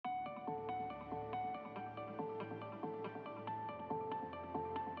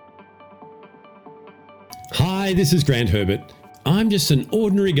Hi, this is Grant Herbert. I'm just an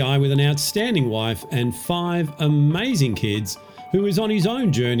ordinary guy with an outstanding wife and 5 amazing kids who is on his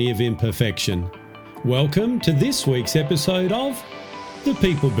own journey of imperfection. Welcome to this week's episode of The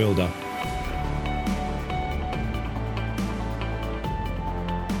People Builder.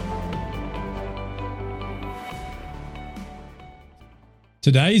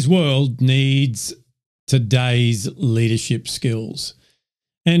 Today's world needs today's leadership skills.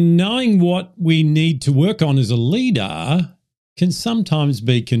 And knowing what we need to work on as a leader can sometimes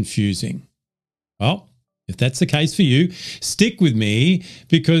be confusing. Well, if that's the case for you, stick with me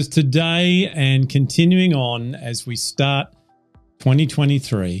because today and continuing on as we start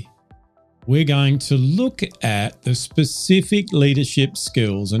 2023, we're going to look at the specific leadership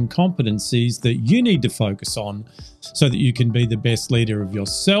skills and competencies that you need to focus on so that you can be the best leader of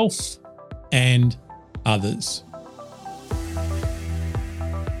yourself and others.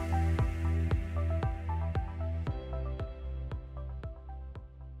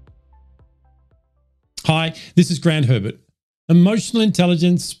 Hi, this is Grant Herbert, emotional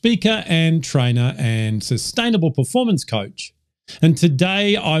intelligence speaker and trainer and sustainable performance coach. And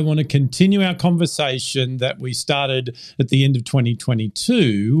today I want to continue our conversation that we started at the end of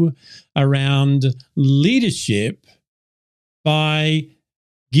 2022 around leadership by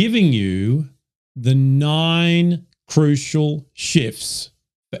giving you the 9 crucial shifts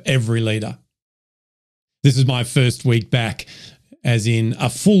for every leader. This is my first week back, as in a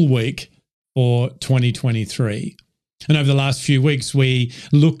full week for 2023. And over the last few weeks, we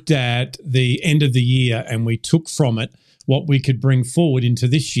looked at the end of the year and we took from it what we could bring forward into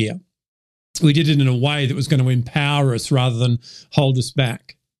this year. We did it in a way that was going to empower us rather than hold us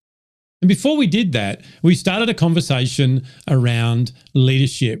back. And before we did that, we started a conversation around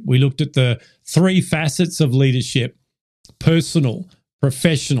leadership. We looked at the 3 facets of leadership: personal,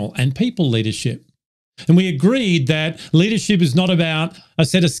 professional, and people leadership. And we agreed that leadership is not about a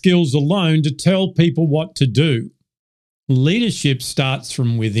set of skills alone to tell people what to do. Leadership starts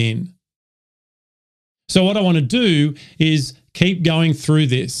from within. So what I want to do is keep going through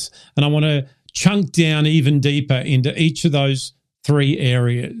this, and I want to chunk down even deeper into each of those 3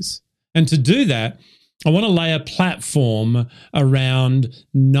 areas. And to do that, I want to lay a platform around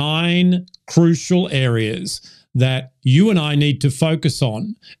 9 crucial areas that you and I need to focus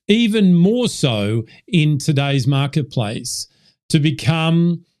on, even more so in today's marketplace, to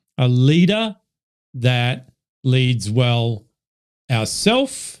become a leader that leads well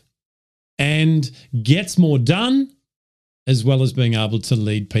ourselves and gets more done, as well as being able to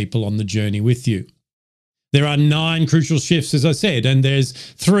lead people on the journey with you. There are 9 crucial shifts, as I said, and there's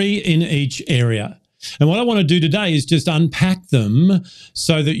 3 in each area. And what I want to do today is just unpack them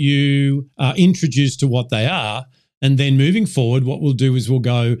so that you are introduced to what they are. And then moving forward, what we'll do is we'll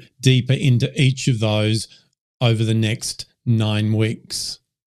go deeper into each of those over the next 9 weeks.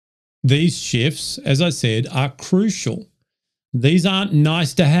 These shifts, as I said, are crucial. These aren't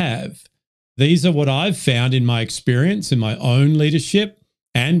nice to have. These are what I've found in my experience in my own leadership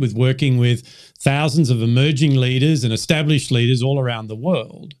and with working with thousands of emerging leaders and established leaders all around the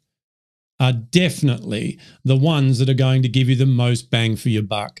world, are definitely the ones that are going to give you the most bang for your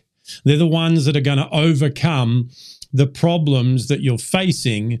buck. They're the ones that are going to overcome the problems that you're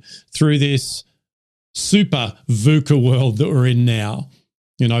facing through this super VUCA world that we're in now.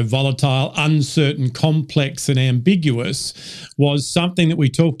 You know, volatile, uncertain, complex, and ambiguous was something that we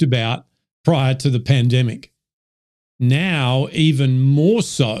talked about prior to the pandemic. Now, even more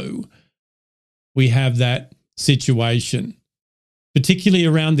so, we have that situation, particularly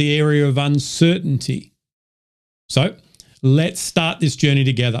around the area of uncertainty. So let's start this journey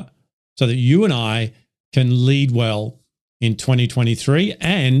together so that you and I can lead well in 2023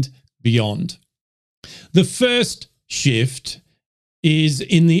 and beyond. The first shift is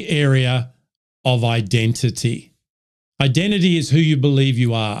in the area of identity. Identity is who you believe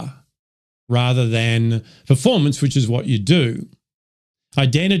you are, rather than performance, which is what you do.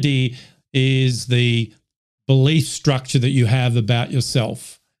 Identity is the belief structure that you have about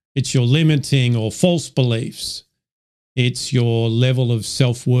yourself. It's your limiting or false beliefs. It's your level of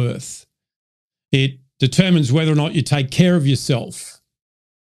self-worth. It determines whether or not you take care of yourself.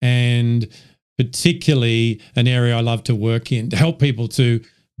 And particularly an area I love to work in, to help people to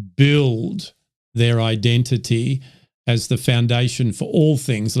build their identity as the foundation for all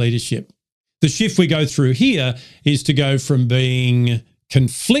things leadership. The shift we go through here is to go from being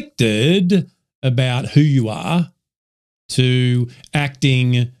conflicted about who you are to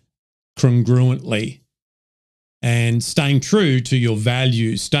acting congruently and staying true to your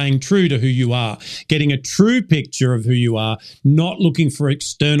values, staying true to who you are, getting a true picture of who you are, not looking for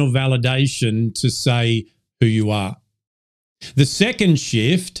external validation to say who you are. The second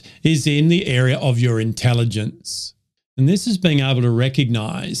shift is in the area of your intelligence. And this is being able to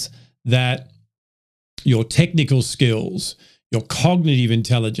recognize that your technical skills, your cognitive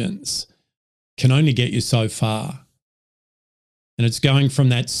intelligence can only get you so far. And it's going from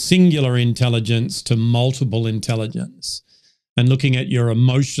that singular intelligence to multiple intelligence, and looking at your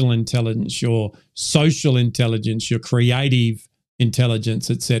emotional intelligence, your social intelligence, your creative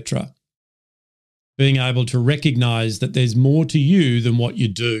intelligence, etc. Being able to recognize that there's more to you than what you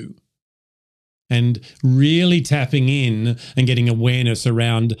do, and really tapping in and getting awareness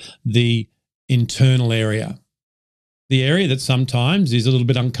around the internal area, the area that sometimes is a little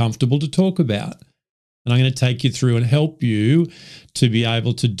bit uncomfortable to talk about. And I'm going to take you through and help you to be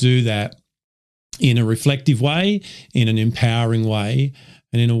able to do that in a reflective way, in an empowering way,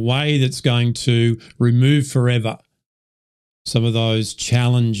 and in a way that's going to remove forever some of those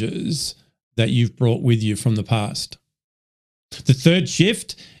challenges that you've brought with you from the past. The third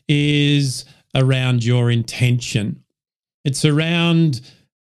shift is around your intention. It's around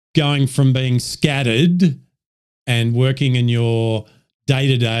going from being scattered and working in your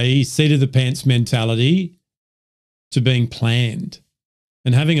day-to-day, seat-of-the-pants mentality to being planned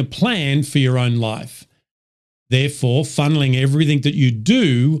and having a plan for your own life. Therefore, funneling everything that you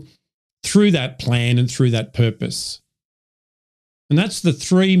do through that plan and through that purpose. And that's the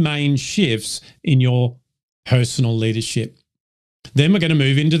three main shifts in your personal leadership. Then we're going to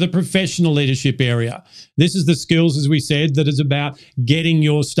move into the professional leadership area. This is the skills, as we said, that is about getting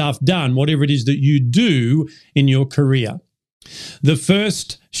your stuff done, whatever it is that you do in your career. The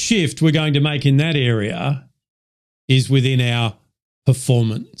first shift we're going to make in that area is within our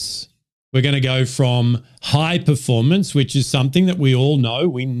performance. We're going to go from high performance, which is something that we all know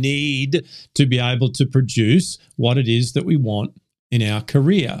we need to be able to produce what it is that we want in our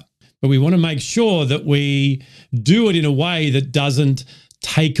career. But we want to make sure that we do it in a way that doesn't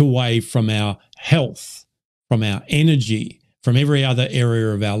take away from our health, from our energy, from every other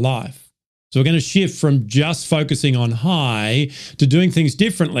area of our life. So we're going to shift from just focusing on high to doing things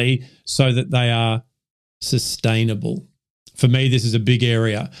differently so that they are sustainable. For me, this is a big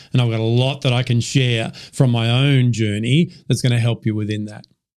area, and I've got a lot that I can share from my own journey that's going to help you within that.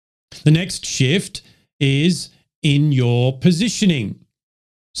 The next shift is in your positioning.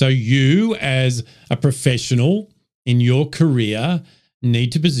 So you, as a professional in your career,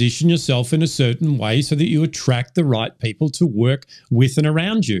 need to position yourself in a certain way so that you attract the right people to work with and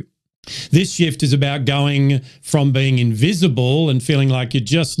around you. This shift is about going from being invisible and feeling like you're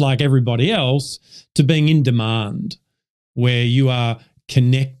just like everybody else to being in demand, where you are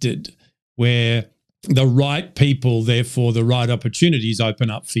connected, where the right people, therefore the right opportunities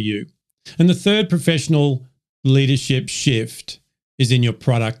open up for you. And the third professional leadership shift is in your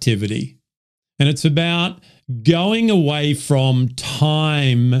productivity. And it's about going away from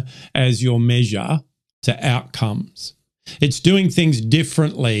time as your measure to outcomes. It's doing things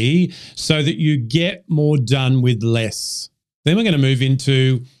differently so that you get more done with less. Then we're going to move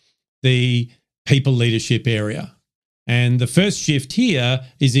into the people leadership area. And the first shift here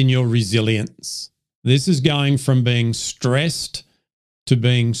is in your resilience. This is going from being stressed to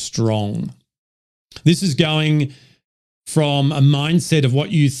being strong. This is going from a mindset of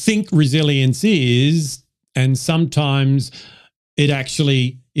what you think resilience is, and sometimes it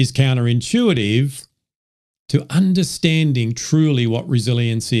actually is counterintuitive, to understanding truly what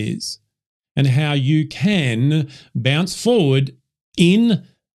resilience is and how you can bounce forward in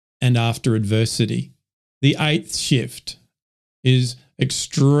and after adversity. The eighth shift is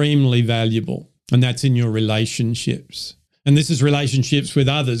extremely valuable, and that's in your relationships. And this is relationships with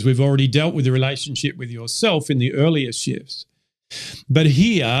others. We've already dealt with the relationship with yourself in the earlier shifts. But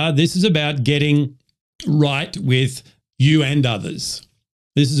here, this is about getting right with you and others.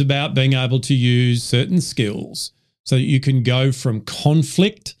 This is about being able to use certain skills so that you can go from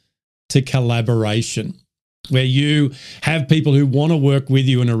conflict to collaboration, where you have people who want to work with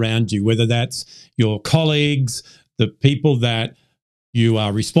you and around you, whether that's your colleagues, the people that you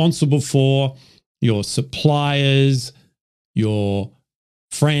are responsible for, your suppliers, your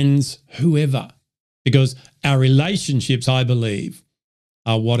friends, whoever. Because our relationships, I believe,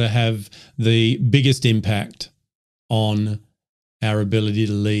 are what have the biggest impact on our ability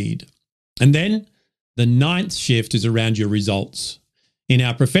to lead. And then the ninth shift is around your results. In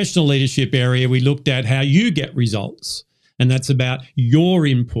our professional leadership area, we looked at how you get results, and that's about your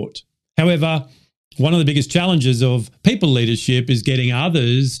input. However, one of the biggest challenges of people leadership is getting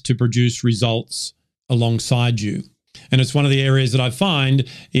others to produce results alongside you. And it's one of the areas that I find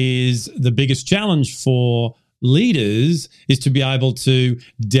is the biggest challenge for leaders is to be able to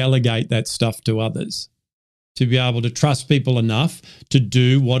delegate that stuff to others. to be able to trust people enough to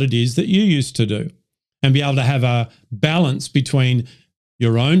do what it is that you used to do and be able to have a balance between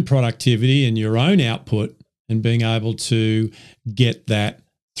your own productivity and your own output and being able to get that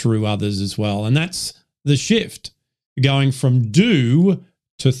through others as well. And that's the shift, going from do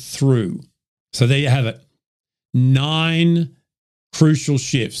to through. So there you have it. 9 crucial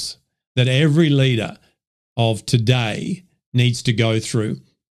shifts that every leader of today needs to go through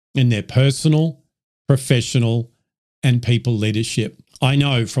in their personal, professional, and people leadership. I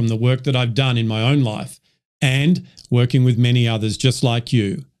know from the work that I've done in my own life and working with many others just like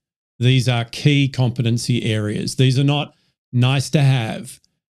you, these are key competency areas. These are not nice to have.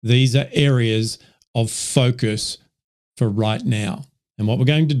 These are areas of focus for right now. And what we're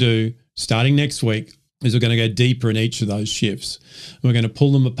going to do starting next week is we're going to go deeper in each of those shifts. We're going to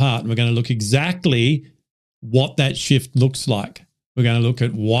pull them apart and we're going to look exactly what that shift looks like. We're going to look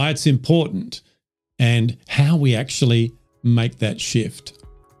at why it's important and how we actually make that shift.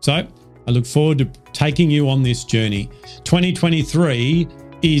 So I look forward to taking you on this journey. 2023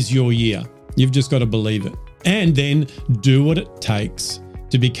 is your year. You've just got to believe it. And then do what it takes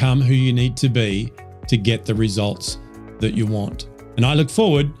to become who you need to be to get the results that you want. And I look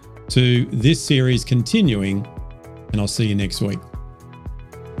forward to this series continuing, and I'll see you next week.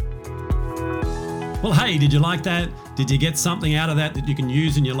 Well, hey, did you like that? Did you get something out of that you can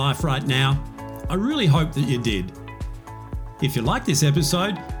use in your life right now? I really hope that you did. If you like this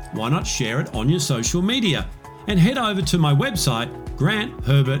episode, why not share it on your social media? And head over to my website,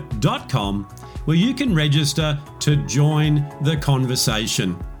 grantherbert.com, where you can register to join the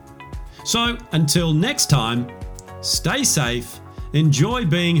conversation. So until next time, stay safe, enjoy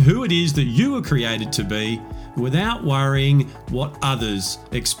being who it is that you were created to be without worrying what others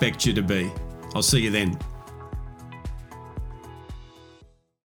expect you to be. I'll see you then.